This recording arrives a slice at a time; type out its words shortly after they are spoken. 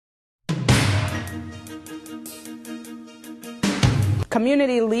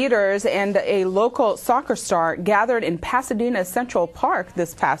Community leaders and a local soccer star gathered in Pasadena's Central Park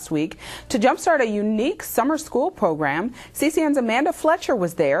this past week to jumpstart a unique summer school program. CCN's Amanda Fletcher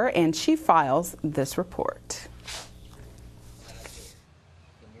was there, and she files this report.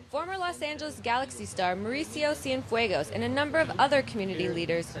 Former Los Angeles Galaxy star Mauricio Cienfuegos and a number of other community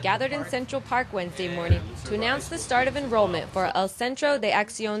leaders gathered in Central Park Wednesday morning to announce the start of enrollment for El Centro de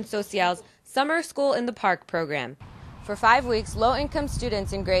Accion Social's Summer School in the Park program. For 5 weeks, low-income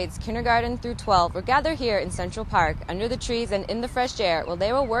students in grades kindergarten through 12 will gather here in Central Park under the trees and in the fresh air, where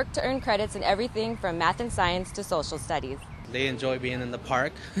they will work to earn credits in everything from math and science to social studies. They enjoy being in the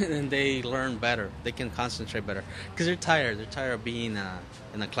park and they learn better. They can concentrate better because they're tired. They're tired of being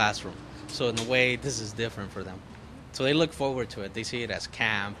in a classroom. So in a way, this is different for them. So they look forward to it. They see it as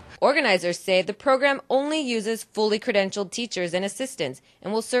camp. Organizers say the program only uses fully credentialed teachers and assistants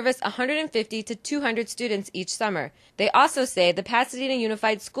and will service 150 to 200 students each summer. They also say the Pasadena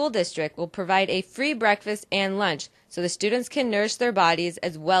Unified School District will provide a free breakfast and lunch so the students can nourish their bodies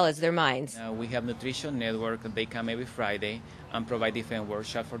as well as their minds. We have Nutrition Network. They come every Friday and provide different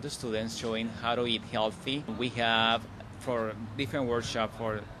workshops for the students showing how to eat healthy. We have for different workshops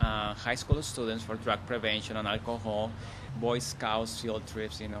for high school students for drug prevention and alcohol, Boy Scouts field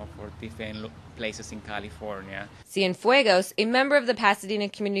trips, for different places in California. Cienfuegos, a member of the Pasadena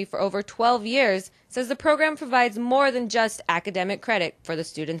community for over 12 years, says the program provides more than just academic credit for the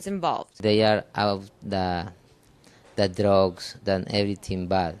students involved. They are out of the drugs, than everything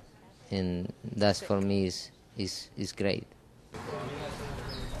bad, and that for me is great.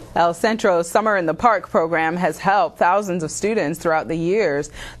 El Centro's Summer in the Park program has helped thousands of students throughout the years.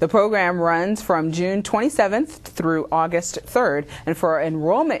 The program runs from June 27th through August 3rd. And for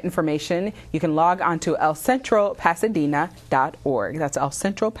enrollment information, you can log on to elcentropasadena.org. That's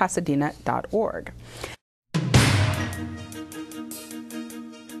elcentropasadena.org.